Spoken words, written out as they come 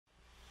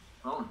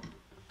Oh.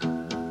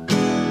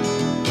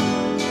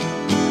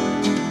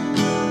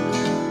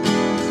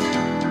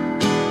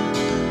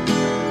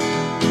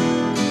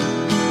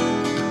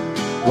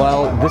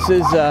 Well, this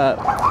is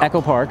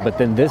Echo Park, but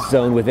then this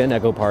zone within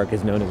Echo Park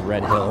is known as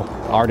Red Hill.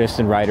 Artists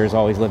and writers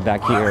always live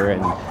back here,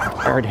 and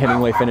I heard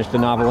Hemingway finished a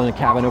novel in a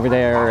cabin over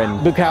there,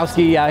 and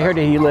Bukowski, I heard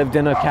he lived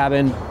in a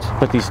cabin.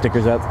 Put these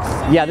stickers up.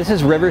 Yeah, this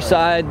is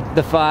Riverside,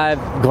 the 5,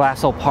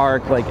 Glassell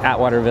Park, like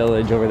Atwater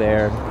Village over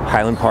there,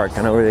 Highland Park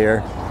kind of over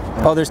there.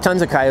 Oh, there's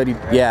tons of coyote.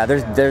 Yeah,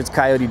 there's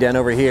coyote den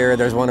over here.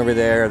 There's one over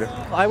there.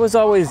 I was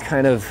always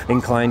kind of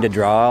inclined to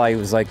draw. I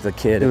was like the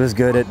kid who was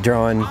good at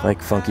drawing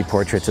like funky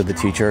portraits of the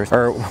teacher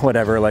or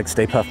whatever, like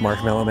Stay Puft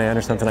Marshmallow Man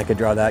or something. I could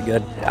draw that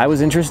good. I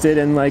was interested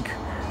in like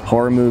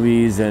horror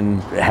movies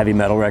and heavy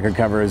metal record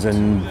covers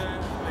and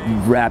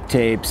rap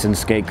tapes and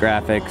skate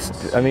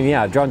graphics. I mean,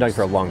 yeah, I've drawn dogs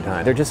for a long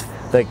time. They're just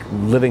like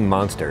living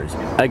monsters.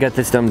 I got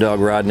this dumb dog,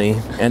 Rodney,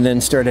 and then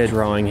started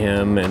drawing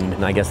him,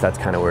 and I guess that's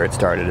kind of where it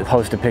started. I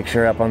post a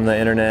picture up on the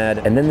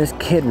internet, and then this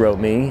kid wrote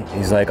me.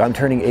 He's like, I'm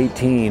turning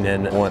 18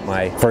 and I want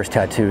my first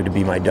tattoo to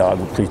be my dog.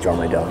 Please draw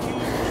my dog.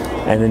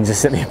 And then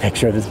just sent me a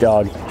picture of this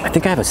dog. I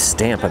think I have a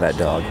stamp of that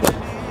dog.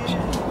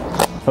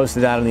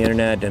 Posted that on the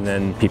internet, and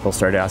then people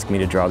started asking me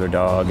to draw their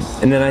dog.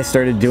 And then I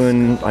started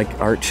doing like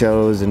art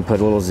shows and put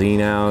a little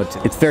zine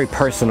out. It's very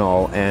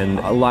personal, and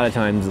a lot of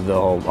times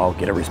I'll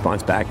get a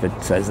response back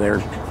that says they're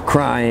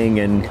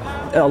crying, and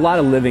a lot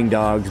of living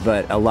dogs,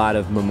 but a lot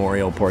of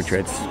memorial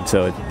portraits.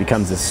 So it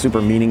becomes this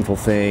super meaningful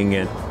thing,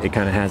 and it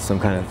kind of has some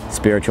kind of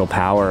spiritual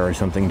power or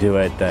something to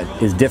it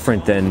that is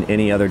different than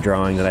any other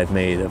drawing that I've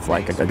made of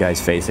like a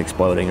guy's face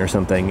exploding or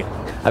something.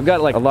 I've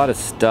got like a lot of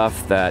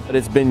stuff that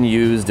it's been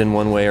used in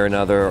one way or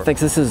another. I think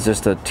this is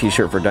just a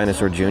t-shirt for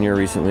Dinosaur Jr.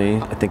 recently.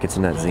 I think it's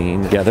in that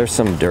zine. Yeah, there's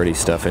some dirty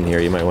stuff in here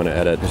you might want to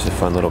edit. There's a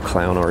fun little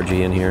clown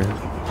orgy in here.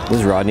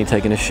 This is Rodney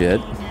taking a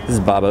shit. This is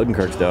Bob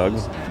Odenkirk's dog.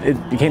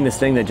 It became this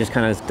thing that just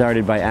kind of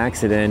started by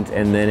accident,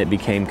 and then it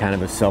became kind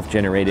of a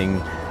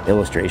self-generating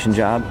illustration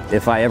job.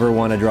 If I ever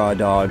want to draw a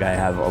dog, I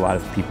have a lot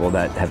of people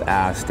that have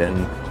asked,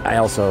 and I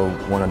also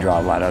want to draw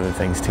a lot of other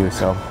things too,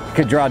 so I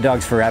could draw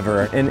dogs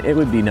forever, and it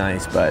would be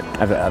nice, but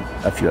I have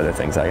a few other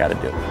things I got to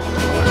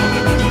do.